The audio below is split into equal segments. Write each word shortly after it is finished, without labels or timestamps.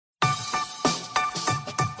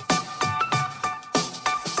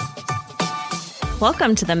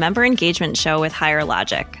Welcome to the Member Engagement Show with Higher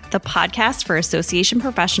Logic, the podcast for association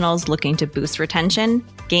professionals looking to boost retention,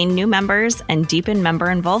 gain new members, and deepen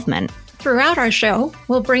member involvement. Throughout our show,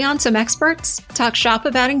 we'll bring on some experts, talk shop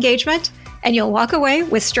about engagement, and you'll walk away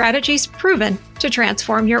with strategies proven to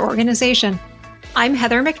transform your organization. I'm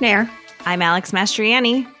Heather McNair. I'm Alex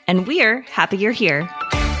Mastriani, and we're happy you're here.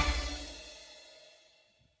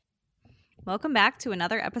 Welcome back to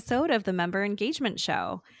another episode of the Member Engagement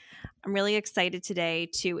Show. I'm really excited today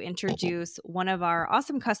to introduce one of our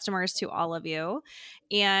awesome customers to all of you.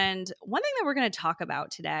 And one thing that we're going to talk about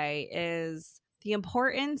today is the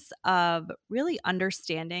importance of really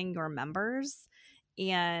understanding your members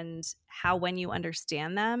and how when you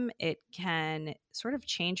understand them, it can sort of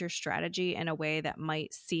change your strategy in a way that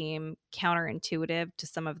might seem counterintuitive to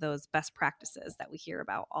some of those best practices that we hear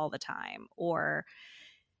about all the time, or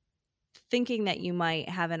thinking that you might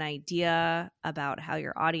have an idea about how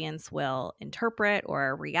your audience will interpret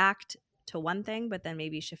or react to one thing, but then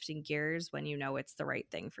maybe shifting gears when you know it's the right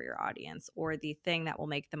thing for your audience or the thing that will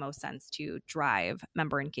make the most sense to drive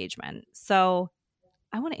member engagement. So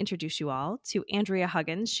I want to introduce you all to Andrea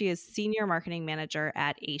Huggins. She is Senior Marketing Manager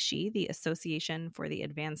at ASHE, the Association for the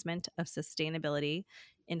Advancement of Sustainability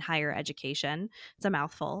in Higher Education. It's a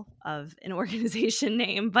mouthful of an organization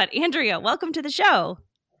name, but Andrea, welcome to the show.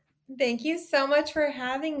 Thank you so much for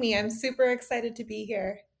having me. I'm super excited to be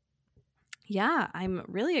here. Yeah, I'm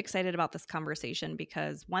really excited about this conversation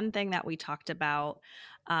because one thing that we talked about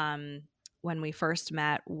when we first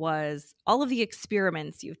met was all of the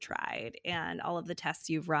experiments you've tried and all of the tests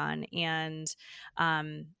you've run, and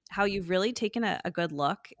how you've really taken a good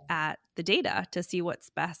look at the data to see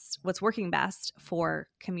what's working best for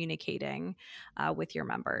communicating with your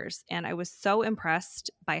members. And I was so impressed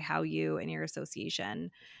by how you and your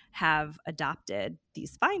association have adopted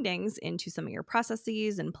these findings into some of your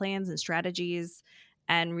processes and plans and strategies,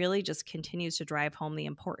 and really just continues to drive home the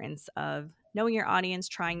importance of knowing your audience,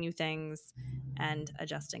 trying new things, and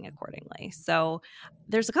adjusting accordingly. So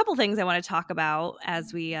there's a couple things I want to talk about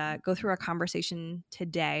as we go through our conversation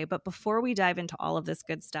today. But before we dive into all of this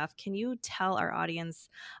good stuff, can you tell our audience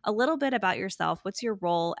a little bit about yourself? What's your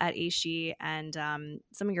role at ASHE and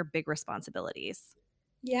some of your big responsibilities?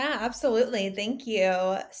 Yeah, absolutely. Thank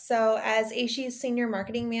you. So as ASHE's Senior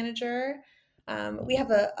Marketing Manager, we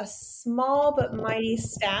have a small but mighty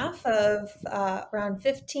staff of around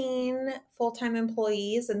 15 full-time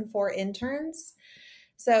employees and 4 interns.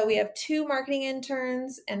 So we have 2 marketing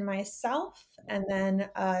interns and myself, and then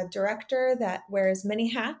a director that wears many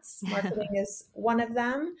hats. Marketing is one of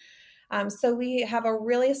them. So we have a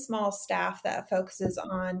really small staff that focuses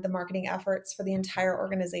on the marketing efforts for the entire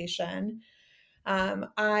organization.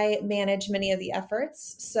 I manage many of the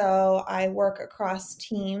efforts, so I work across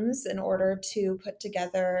teams in order to put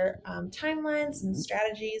together timelines and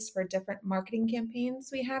strategies for different marketing campaigns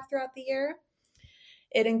we have throughout the year.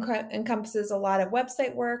 It encompasses a lot of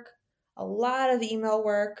website work, a lot of email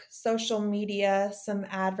work, social media, some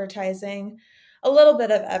advertising, a little bit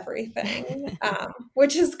of everything,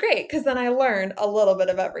 which is great because then I learn a little bit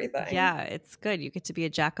of everything. Yeah, it's good. You get to be a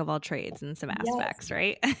jack of all trades in some aspects, Yes.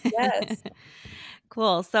 right? Yes.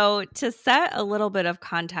 Cool. So to set a little bit of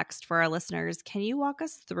context for our listeners, can you walk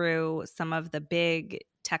us through some of the big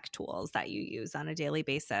tech tools that you use on a daily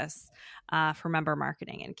basis for member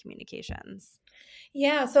marketing and communications?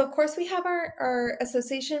 Yeah, so of course we have our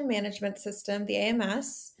association management system, the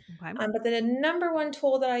AMS, Okay. but the number one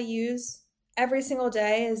tool that I use every single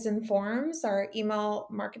day is Informs, our email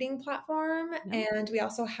marketing platform, and we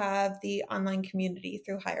also have the online community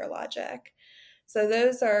through Higher Logic. So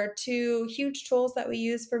those are 2 huge tools that we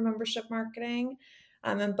use for membership marketing,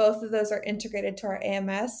 and both of those are integrated to our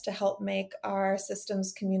AMS to help make our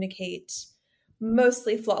systems communicate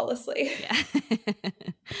mostly flawlessly. Yeah.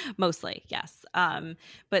 Mostly, yes.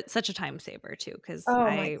 But such a time saver too, because Oh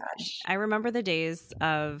my gosh. I remember the days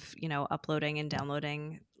of, uploading and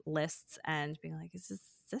downloading lists and being like, is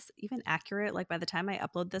this even accurate? Like by the time I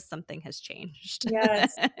upload this, something has changed.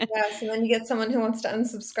 Yes. Yes. And then you get someone who wants to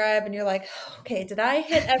unsubscribe and you're like, okay, did I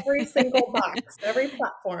hit every single box, every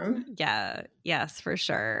platform? Yeah. Yes, for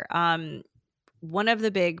sure. One of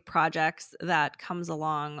the big projects that comes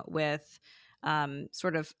along with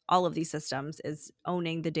sort of all of these systems is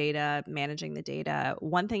owning the data, managing the data.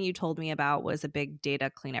 One thing you told me about was a big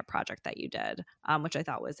data cleanup project that you did, which I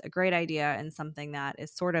thought was a great idea and something that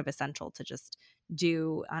is sort of essential to just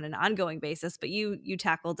do on an ongoing basis. But you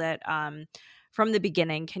tackled it from the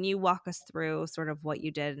beginning. Can you walk us through sort of what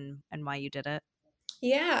you did and why you did it?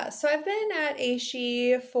 Yeah, so I've been at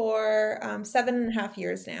ASHE for 7.5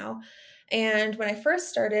 years now. And when I first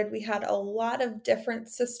started, we had a lot of different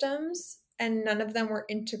systems, and none of them were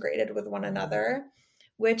integrated with one another,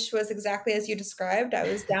 which was exactly as you described.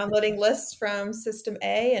 I was downloading lists from system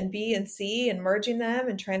A and B and C and merging them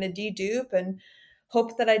and trying to dedupe and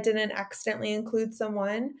hope that I didn't accidentally include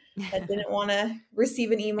someone that didn't want to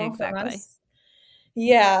receive an email from Exactly. us.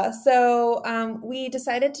 Yeah, so we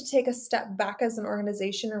decided to take a step back as an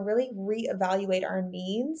organization and really reevaluate our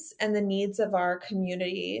needs and the needs of our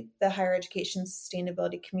community, the higher education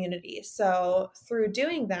sustainability community. So, through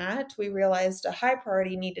doing that, we realized a high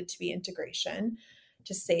priority needed to be integration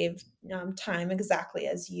to save time, exactly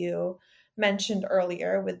as you mentioned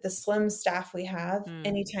earlier. With the slim staff we have,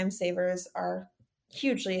 any time savers are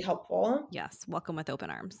hugely helpful. Yes. Welcome with open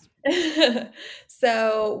arms.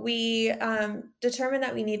 So we determined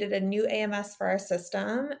that we needed a new AMS for our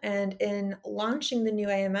system. And in launching the new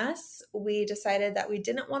AMS, we decided that we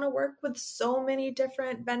didn't want to work with so many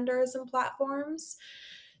different vendors and platforms.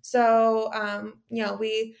 So,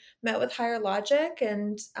 we met with Higher Logic,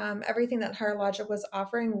 and everything that Higher Logic was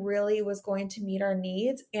offering really was going to meet our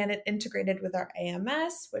needs, and it integrated with our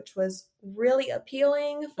AMS, which was really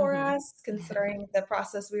appealing for us considering the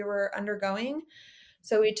process we were undergoing.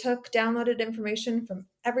 So we took downloaded information from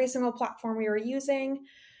every single platform we were using,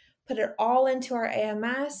 put it all into our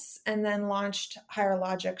AMS, and then launched Higher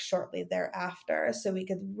Logic shortly thereafter. So we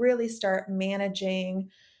could really start managing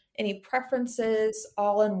any preferences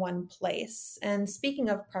all in one place. And speaking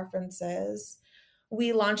of preferences,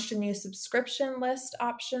 we launched a new subscription list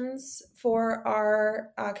options for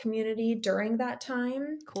our community during that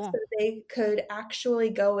time. Cool. So they could actually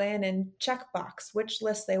go in and check box which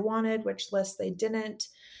list they wanted, which list they didn't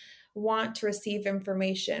want to receive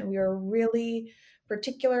information. We were really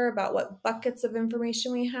particular about what buckets of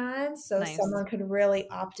information we had, so Nice. someone could really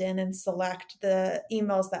opt in and select the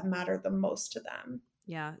emails that matter the most to them.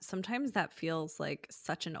 Yeah, sometimes that feels like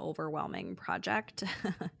such an overwhelming project,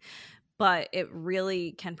 but it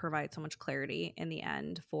really can provide so much clarity in the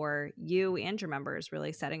end for you and your members,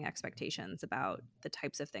 really setting expectations about the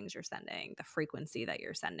types of things you're sending, the frequency that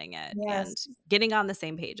you're sending it, and Yes. getting on the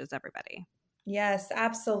same page as everybody. Yes,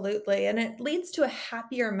 absolutely. And it leads to a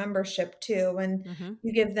happier membership too when Mm-hmm.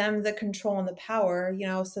 you give them the control and the power,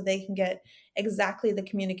 so they can get exactly the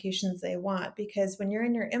communications they want. Because when you're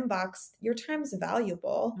in your inbox, your time is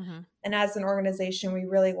valuable. Mm-hmm. And as an organization, we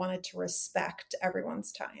really wanted to respect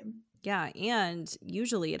everyone's time. Yeah, and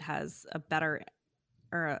usually it has a better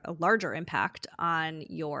or a larger impact on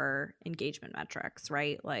your engagement metrics,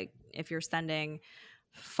 right? Like if you're sending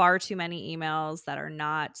far too many emails that are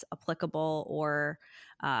not applicable or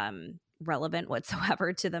relevant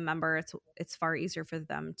whatsoever to the member, it's far easier for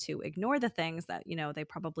them to ignore the things that they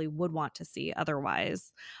probably would want to see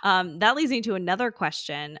otherwise. That leads me to another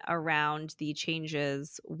question around the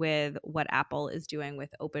changes with what Apple is doing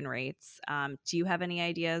with open rates. Do you have any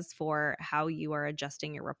ideas for how you are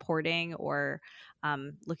adjusting your reporting or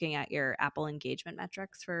looking at your Apple engagement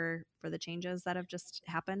metrics for the changes that have just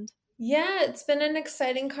happened? Yeah, it's been an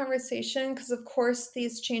exciting conversation because, of course,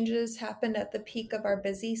 these changes happened at the peak of our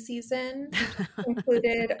busy season. We just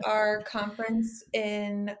concluded our conference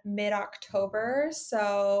in mid-October.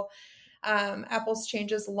 So Apple's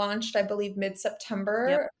changes launched, I believe,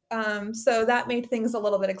 mid-September. Yep. So that made things a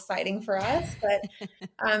little bit exciting for us.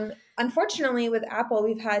 But unfortunately, with Apple,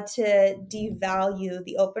 we've had to devalue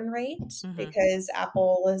the open rate because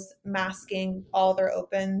Apple is masking all their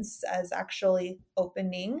opens as actually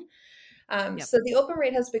opening. Yep. So the open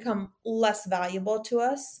rate has become less valuable to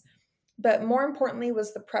us. But more importantly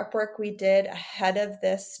was the prep work we did ahead of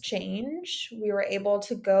this change. We were able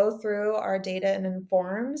to go through our data and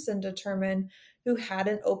forms and determine who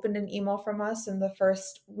hadn't opened an email from us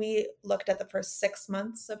we looked at the first 6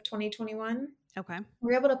 months of 2021. Okay.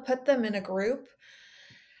 We were able to put them in a group.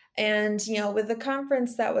 And, with the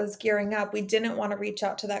conference that was gearing up, we didn't want to reach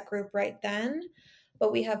out to that group right then,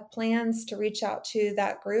 but we have plans to reach out to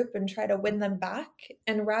that group and try to win them back.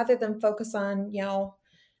 And rather than focus on,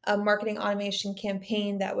 a marketing automation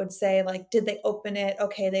campaign that would say, like, did they open it?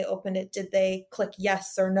 Okay, they opened it. Did they click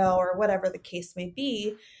yes or no, or whatever the case may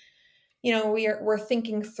be? We're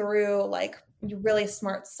thinking through like really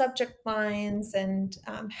smart subject lines and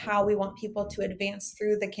how we want people to advance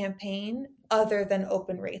through the campaign other than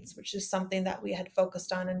open rates, which is something that we had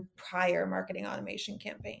focused on in prior marketing automation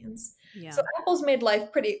campaigns. Yeah. So Apple's made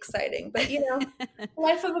life pretty exciting, but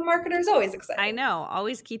life of a marketer is always exciting. I know,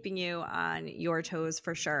 always keeping you on your toes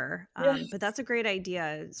for sure. Yes. But that's a great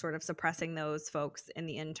idea, sort of suppressing those folks in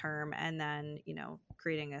the interim and then,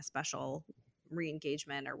 creating a special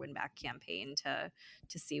re-engagement or win back campaign to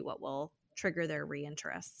see what will trigger their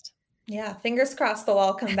reinterest. Yeah, fingers crossed they'll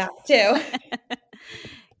all come back too.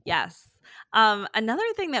 Yes.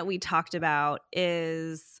 Another thing that we talked about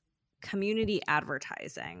is community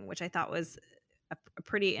advertising, which I thought was a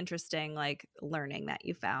pretty interesting like learning that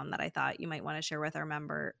you found that I thought you might want to share with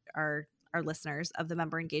our listeners of the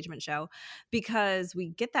member engagement show, because we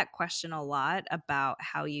get that question a lot about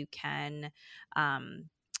how can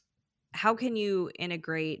you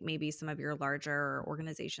integrate maybe some of your larger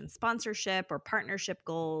organization sponsorship or partnership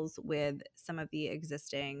goals with some of the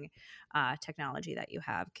existing technology that you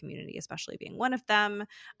have, community especially being one of them.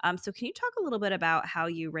 So can you talk a little bit about how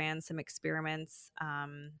you ran some experiments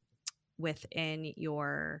within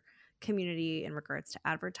your community in regards to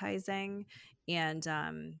advertising, and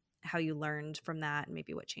how you learned from that, and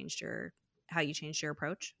maybe how you changed your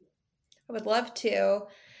approach? I would love to.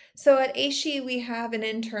 So at ASHI, we have an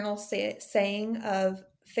internal saying of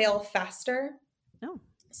fail faster. Oh.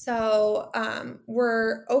 So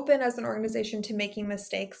we're open as an organization to making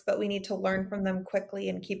mistakes, but we need to learn from them quickly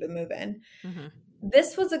and keep it moving. Mm-hmm.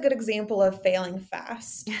 This was a good example of failing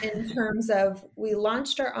fast in terms of we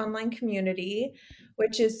launched our online community,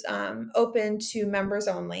 which is open to members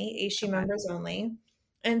only, ASHI Okay. members only.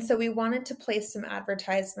 And so we wanted to place some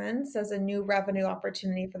advertisements as a new revenue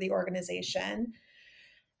opportunity for the organization.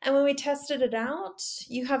 And when we tested it out,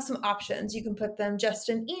 you have some options. You can put them just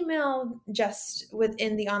in email, just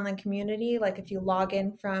within the online community, like if you log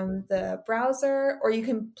in from the browser, or you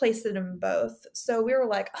can place it in both. So we were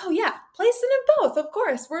like, oh yeah, place it in both. Of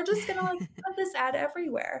course, we're just going to like put this ad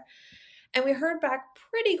everywhere. And we heard back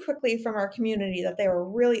pretty quickly from our community that they were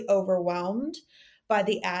really overwhelmed by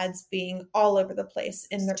the ads being all over the place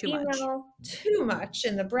in their Too much. email, too much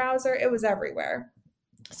in the browser. It was everywhere.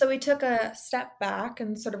 So we took a step back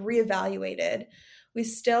and sort of reevaluated. We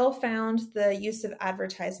still found the use of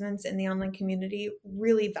advertisements in the online community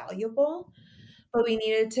really valuable, but we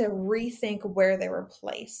needed to rethink where they were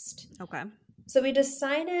placed. Okay. So we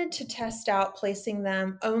decided to test out placing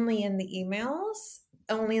them only in the emails,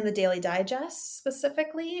 only in the Daily Digest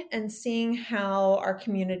specifically, and seeing how our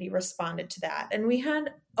community responded to that. And we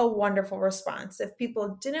had a wonderful response. If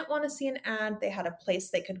people didn't want to see an ad, they had a place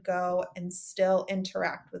they could go and still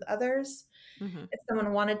interact with others. Mm-hmm. If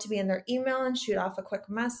someone wanted to be in their email and shoot off a quick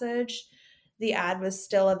message, the ad was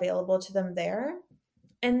still available to them there.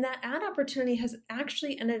 And that ad opportunity has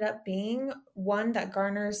actually ended up being one that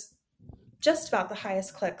garners just about the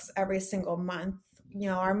highest clicks every single month. You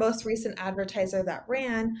know, our most recent advertiser that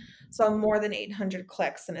ran saw more than 800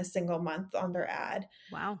 clicks in a single month on their ad.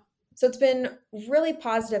 Wow. So it's been really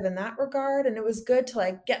positive in that regard. And it was good to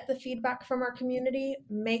like get the feedback from our community,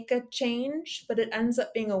 make a change, but it ends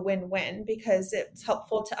up being a win-win because it's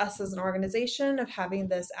helpful to us as an organization of having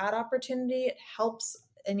this ad opportunity. It helps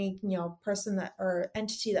any, person that or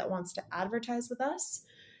entity that wants to advertise with us.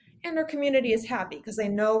 And our community is happy because they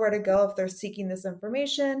know where to go if they're seeking this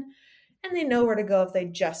information, and they know where to go if they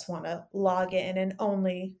just want to log in and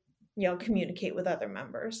only, communicate with other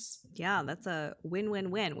members. Yeah, that's a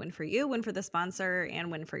win-win-win. Win for you, win for the sponsor,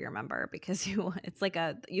 and win for your member, because it's like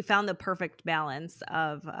you found the perfect balance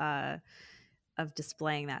of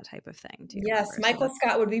displaying that type of thing to your Yes, members. Michael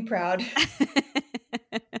Scott would be proud.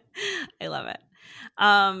 I love it.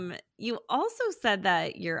 You also said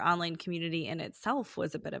that your online community in itself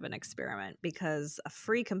was a bit of an experiment because a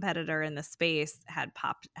free competitor in the space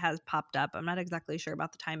has popped up. I'm not exactly sure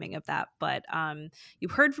about the timing of that, but you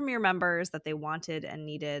heard from your members that they wanted and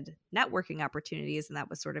needed networking opportunities, and that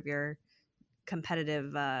was sort of your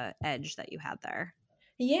competitive edge that you had there.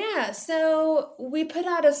 Yeah, so we put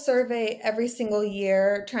out a survey every single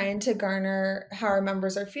year trying to garner how our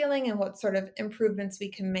members are feeling and what sort of improvements we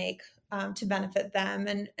can make to benefit them.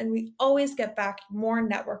 And we always get back more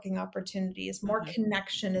networking opportunities, more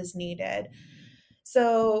connection is needed.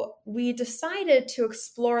 So we decided to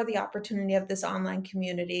explore the opportunity of this online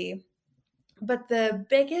community. But the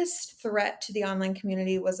biggest threat to the online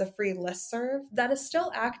community was a free listserv that is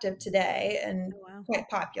still active today and quite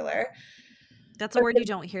popular. That's a word you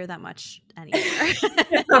don't hear that much anymore.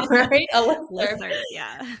 Right? A listserv. Listserv,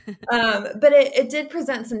 yeah. But it did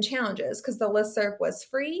present some challenges because the listserv was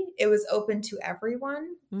free. It was open to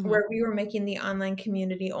everyone, where we were making the online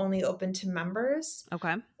community only open to members.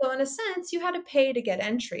 Okay. So in a sense, you had to pay to get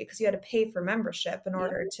entry because you had to pay for membership in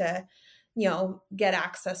order to, get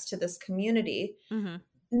access to this community. Mm-hmm.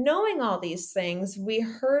 Knowing all these things, we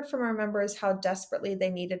heard from our members how desperately they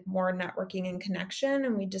needed more networking and connection.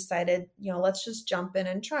 And we decided, let's just jump in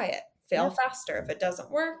and try it. Fail faster. If it doesn't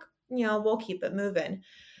work, we'll keep it moving.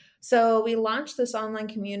 So we launched this online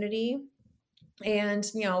community. And,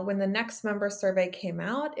 when the next member survey came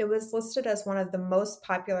out, it was listed as one of the most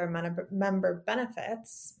popular member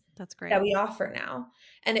benefits. That's that great. we offer now.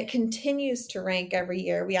 And it continues to rank every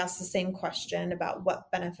year. We ask the same question about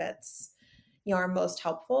what benefits are most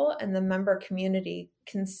helpful, and the member community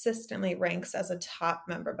consistently ranks as a top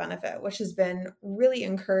member benefit, which has been really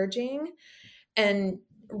encouraging and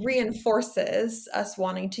reinforces us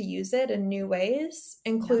wanting to use it in new ways,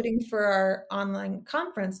 Yeah. including for our online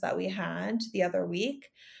conference that we had the other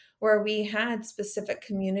week, where we had specific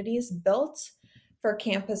communities built for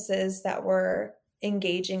campuses that were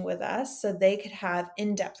engaging with us so they could have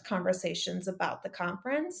in-depth conversations about the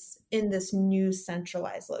conference in this new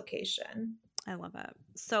centralized location. I love it.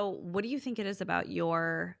 So, what do you think it is about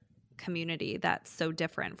your community that's so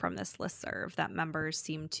different from this listserv that members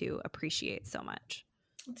seem to appreciate so much?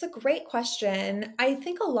 It's a great question. I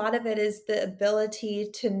think a lot of it is the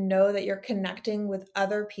ability to know that you're connecting with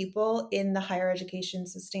other people in the higher education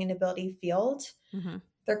sustainability field. Mm-hmm.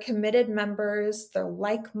 They're committed members, they're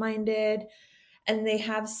like minded, and they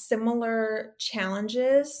have similar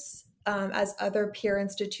challenges as other peer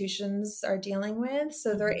institutions are dealing with.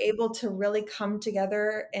 So they're Mm-hmm. able to really come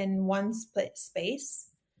together in one space,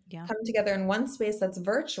 Yeah. come together in one space that's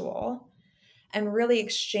virtual and really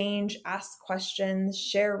exchange, ask questions,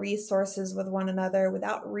 share resources with one another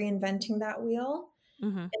without reinventing that wheel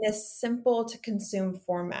Mm-hmm. in a simple to consume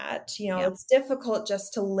format. Yeah. It's difficult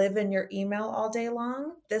just to live in your email all day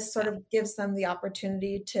long. This sort Yeah. of gives them the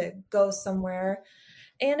opportunity to go somewhere.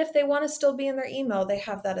 And if they want to still be in their email, they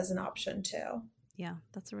have that as an option too. Yeah.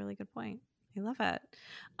 That's a really good point. I love it.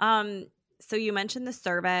 Um, so you mentioned the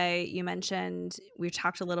survey. You mentioned we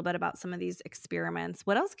talked a little bit about some of these experiments.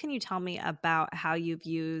 What else can you tell me about how you've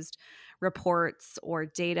used reports or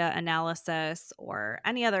data analysis or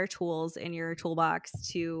any other tools in your toolbox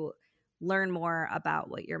to learn more about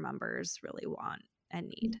what your members really want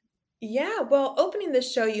and need? Yeah, well, opening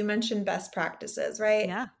this show, you mentioned best practices, right?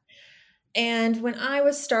 Yeah. And when I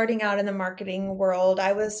was starting out in the marketing world,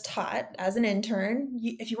 I was taught as an intern,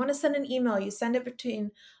 if you want to send an email, you send it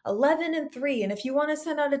between 11 and 3. And if you want to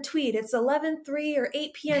send out a tweet, it's 11:03 or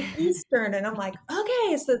 8 p.m. Eastern. And I'm like,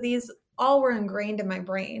 okay, so these all were ingrained in my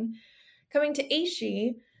brain. Coming to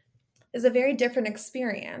Aishi is a very different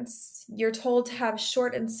experience. You're told to have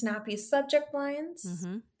short and snappy subject lines,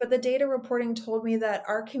 Mm-hmm. but the data reporting told me that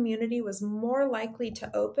our community was more likely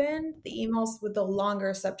to open the emails with the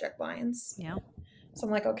longer subject lines. Yeah. So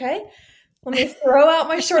I'm like, okay, let me throw out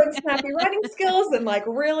my short and snappy writing skills and like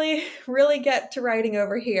really, really get to writing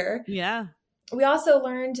over here. Yeah. We also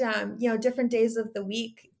learned, different days of the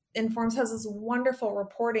week. Informs has this wonderful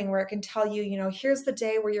reporting where it can tell you, here's the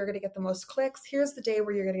day where you're going to get the most clicks. Here's the day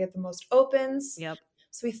where you're going to get the most opens. Yep.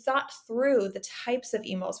 So we thought through the types of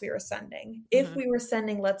emails we were sending. If Mm-hmm. we were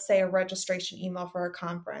sending, let's say, a registration email for a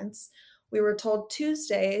conference, we were told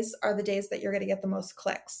Tuesdays are the days that you're going to get the most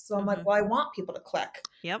clicks. So I'm like, Mm-hmm. well, I want people to click.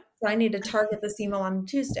 Yep. So I need to target this email on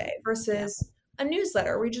Tuesday Yeah. versus a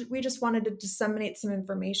newsletter. We just wanted to disseminate some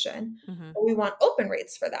information, Mm-hmm. but we want open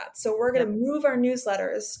rates for that. So we're going Yep. to move our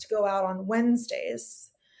newsletters to go out on Wednesdays.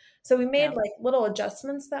 So we made Yep. like little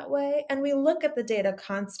adjustments that way. And we look at the data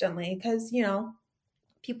constantly because,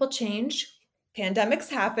 people change, pandemics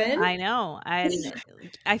happen. I know. And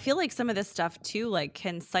I feel like some of this stuff too, like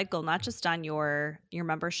can cycle not just on your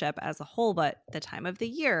membership as a whole, but the time of the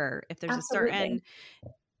year. If there's a certain,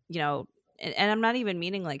 Absolutely. and I'm not even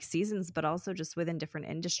meaning like seasons, but also just within different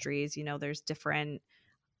industries, there's different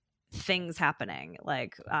things happening.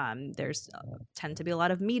 Like there's tend to be a lot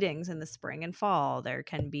of meetings in the spring and fall. There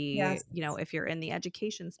can be, Yes. if you're in the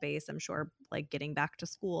education space, I'm sure like getting back to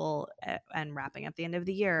school and wrapping up the end of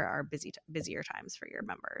the year are busier times for your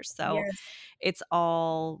members. So Yes. it's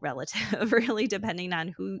all relative, really, depending on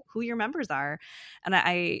who your members are. And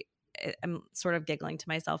I'm sort of giggling to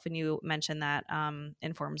myself when you mentioned that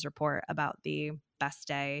Informs report about the best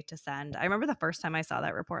day to send. I remember the first time I saw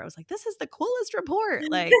that report, I was like, this is the coolest report.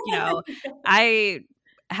 Like, I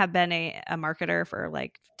have been a marketer for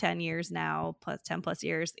like 10 years now, plus 10 plus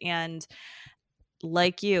years. And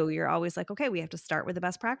like you're always like, okay, we have to start with the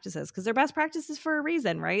best practices because they're best practices for a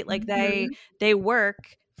reason, right? Like Mhm. they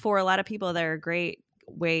work for a lot of people. They're a great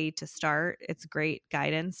way to start. It's great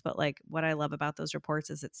guidance. But like what I love about those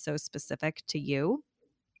reports is it's so specific to you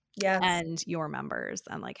Yes. and your members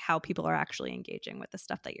and like how people are actually engaging with the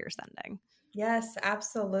stuff that you're sending. Yes,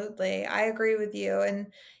 absolutely. I agree with you.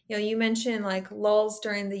 And, you mentioned like lulls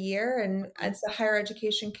during the year, and Mhm. as a higher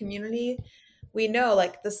education community, we know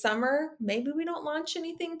like the summer, maybe we don't launch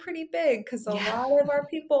anything pretty big because a Yeah. lot of our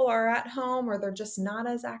people are at home or they're just not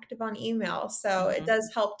as active on email. So it Mhm.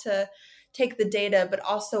 does help to take the data, but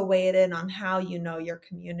also weigh it in on how your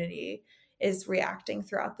community is reacting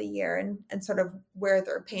throughout the year and sort of where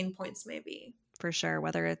their pain points may be. for sure.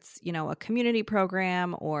 Whether it's, a community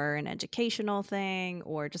program or an educational thing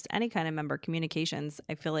or just any kind of member communications,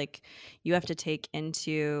 I feel like you have to take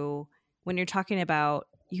into when you're talking about,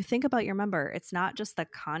 you think about your member, it's not just the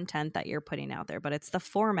content that you're putting out there, but it's the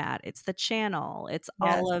format, it's the channel, it's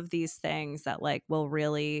Yes, all of these things that like will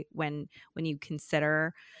really, when you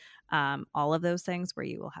consider all of those things, where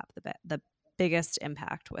you will have the biggest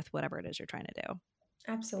impact with whatever it is you're trying to do.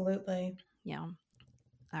 absolutely. Yeah.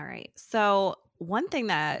 All right. So, one thing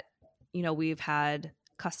that, we've had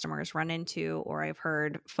customers run into, or I've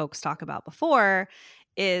heard folks talk about before,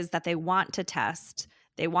 is that they want to test,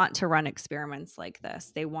 they want to run experiments like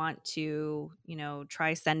this. They want to,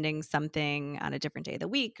 try sending something on a different day of the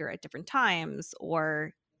week or at different times,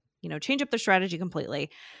 or, change up their strategy completely.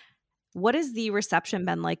 What has the reception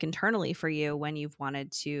been like internally for you when you've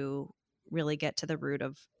wanted to really get to the root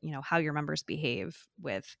of, how your members behave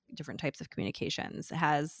with different types of communications?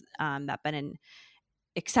 Has that been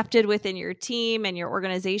accepted within your team and your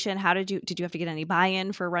organization? How did you have to get any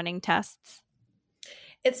buy-in for running tests?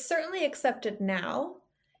 It's certainly accepted now.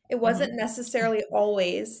 It Hmm. wasn't necessarily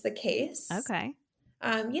always the case. Okay.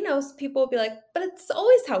 People will be like, but it's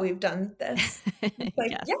always how we've done this. It's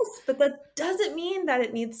like, Yes. yes, but that doesn't mean that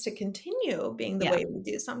it needs to continue being the Yeah. way we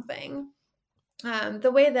do something.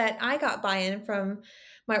 The way that I got buy-in from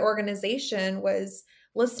my organization was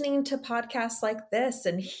listening to podcasts like this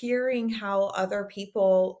and hearing how other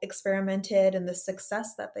people experimented and the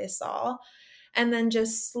success that they saw, and then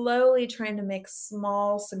just slowly trying to make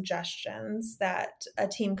small suggestions that a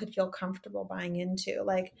team could feel comfortable buying into.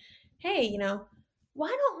 Like, hey, why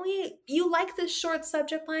don't you like this short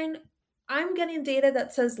subject line? I'm getting data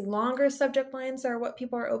that says longer subject lines are what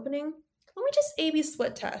people are opening. Let me just A/B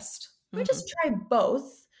split test. Let me Hmm. just try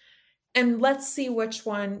both and let's see which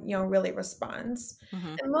one, really responds.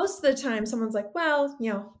 Hmm. And most of the time someone's like, well,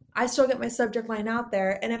 I still get my subject line out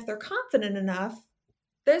there. And if they're confident enough,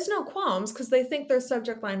 there's no qualms because they think their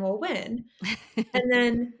subject line will win. And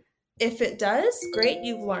then if it does, great,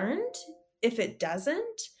 you've learned. If it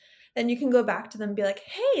doesn't, then you can go back to them and be like,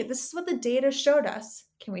 hey, this is what the data showed us.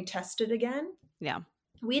 Can we test it again? Yeah.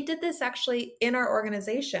 We did this actually in our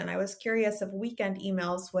organization. I was curious if weekend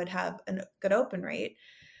emails would have a good open rate.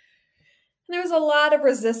 And there was a lot of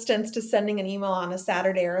resistance to sending an email on a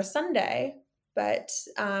Saturday or a Sunday. But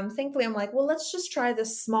thankfully, I'm like, well, let's just try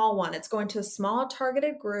this small one. It's going to a small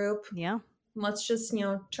targeted group. Yeah. Let's just,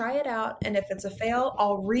 try it out. And if it's a fail,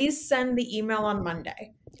 I'll resend the email on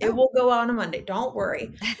Monday. It Oh. will go out on Monday. Don't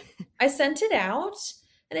worry. I sent it out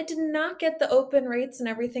and it did not get the open rates and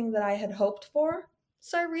everything that I had hoped for.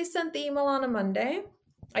 So I resent the email on a Monday.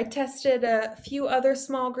 I tested a few other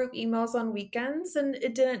small group emails on weekends and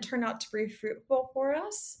it didn't turn out to be fruitful for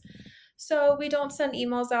us. So we don't send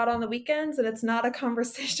emails out on the weekends and it's not a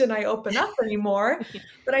conversation I open up anymore.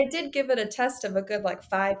 But I did give it a test of a good like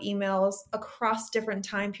 5 emails across different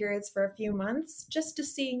time periods for a few months just to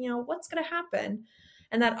see, what's going to happen.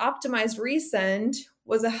 And that optimized resend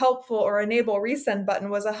was a helpful, or enable resend button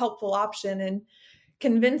was a helpful option in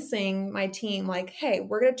convincing my team, like, hey,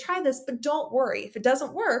 we're going to try this, but don't worry. If it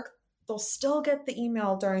doesn't work, they'll still get the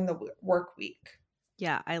email during the work week.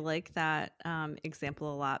 Yeah, I like that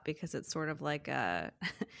example a lot because it's sort of like a,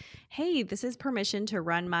 hey, this is permission to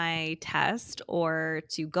run my test or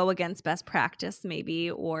to go against best practice, maybe,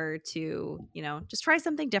 or to, just try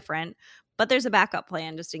something different. But there's a backup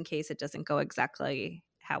plan just in case it doesn't go exactly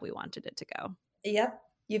how we wanted it to go. Yep,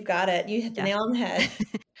 you've got it. You hit the Yeah. nail on the head.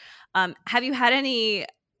 Have you had any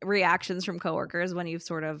reactions from coworkers when you've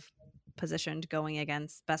sort of positioned going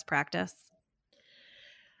against best practice?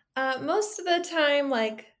 Most of the time,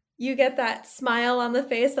 like, you get that smile on the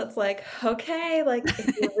face that's like, okay, like,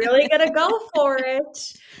 if you're really gonna go for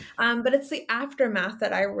it. But it's the aftermath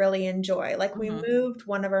that I really enjoy. Like, we Hmm. moved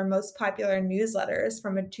one of our most popular newsletters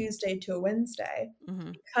from a Tuesday to a Wednesday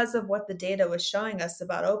Hmm. because of what the data was showing us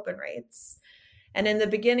about open rates. And in the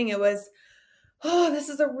beginning, it was, oh, this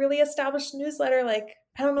is a really established newsletter. Like,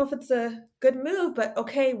 I don't know if it's a good move, but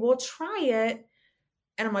okay, we'll try it.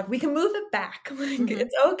 And I'm like, we can move it back. Like, Hmm.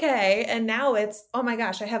 it's okay. And now it's, oh my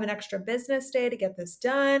gosh, I have an extra business day to get this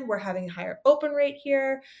done. We're having a higher open rate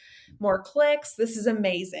here, more clicks. This is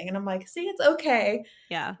amazing. And I'm like, see, it's okay.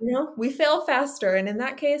 Yeah. We fail faster. And in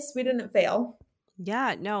that case, we didn't fail.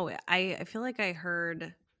 Yeah, no, I feel like I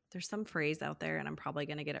heard there's some phrase out there and I'm probably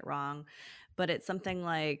going to get it wrong, but it's something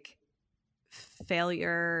like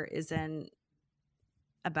failure isn't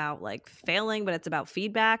about like failing, but it's about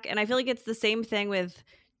feedback. And I feel like it's the same thing with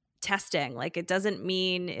testing. Like it doesn't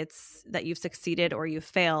mean it's that you've succeeded or you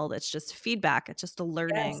failed. It's just feedback. It's just a Yes.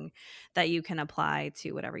 learning that you can apply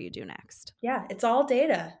to whatever you do next. Yeah. It's all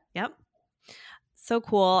data. Yep. So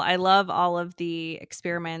cool. I love all of the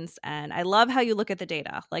experiments, and I love how you look at the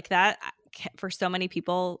data. Like that for so many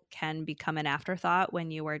people can become an afterthought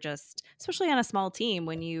when you are just, especially on a small team,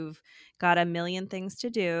 when you've got a million things to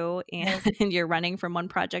do and Yes. you're running from one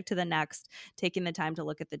project to the next. Taking the time to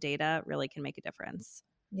look at the data really can make a difference.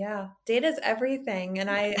 Yeah, data is everything. And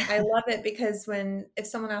I love it because if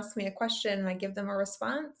someone asks me a question and I give them a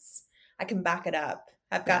response, I can back it up.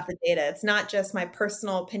 I've Yeah. got the data. It's not just my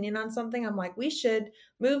personal opinion on something. I'm like, we should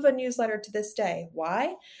move a newsletter to this day.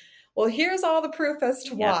 Why? Well, here's all the proof as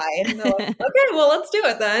to Yep. why. And they're like, okay, well, let's do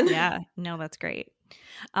it then. Yeah. No, that's great.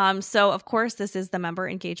 So, of course, this is the member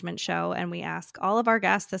engagement show, and we ask all of our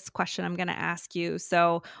guests this question I'm going to ask you.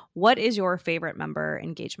 So, what is your favorite member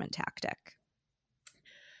engagement tactic?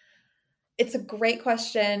 It's a great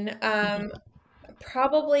question.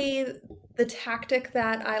 Probably the tactic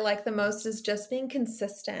that I like the most is just being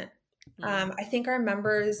consistent. I think our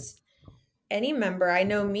members, any member, I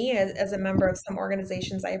know me as a member of some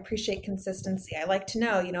organizations, I appreciate consistency. I like to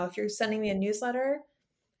know, if you're sending me a newsletter,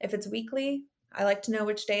 if it's weekly, I like to know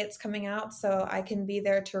which day it's coming out so I can be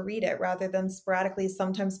there to read it rather than sporadically,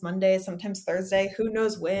 sometimes Monday, sometimes Thursday, who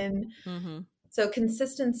knows when. Mm-hmm. So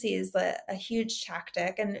consistency is a huge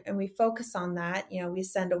tactic, and we focus on that. We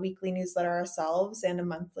send a weekly newsletter ourselves and a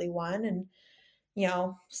monthly one, and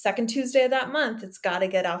second Tuesday of that month, it's got to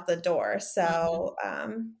get out the door. So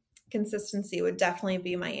consistency would definitely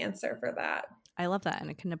be my answer for that. I love that. And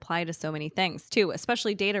it can apply to so many things too,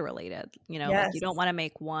 especially data related. Like you Yes, don't want to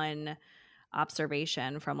make one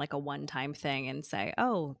observation from like a one-time thing and say,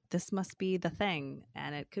 oh, this must be the thing.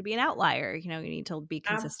 And it could be an outlier. You need to be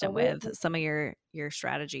consistent with absolutely. some of your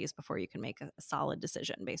strategies before you can make a solid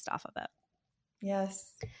decision based off of it.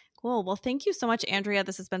 Yes. Cool. Well, thank you so much, Andrea.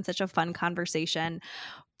 This has been such a fun conversation.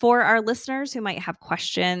 For our listeners who might have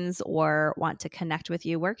questions or want to connect with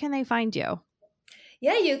you, where can they find you?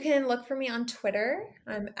 Yeah, you can look for me on Twitter.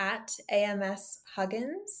 I'm at AMS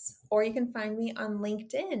Huggins, or you can find me on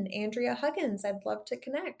LinkedIn, Andrea Huggins. I'd love to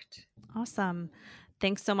connect. Awesome.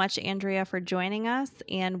 Thanks so much, Andrea, for joining us.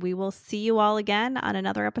 And we will see you all again on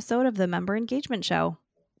another episode of the Member Engagement Show.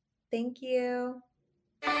 Thank you.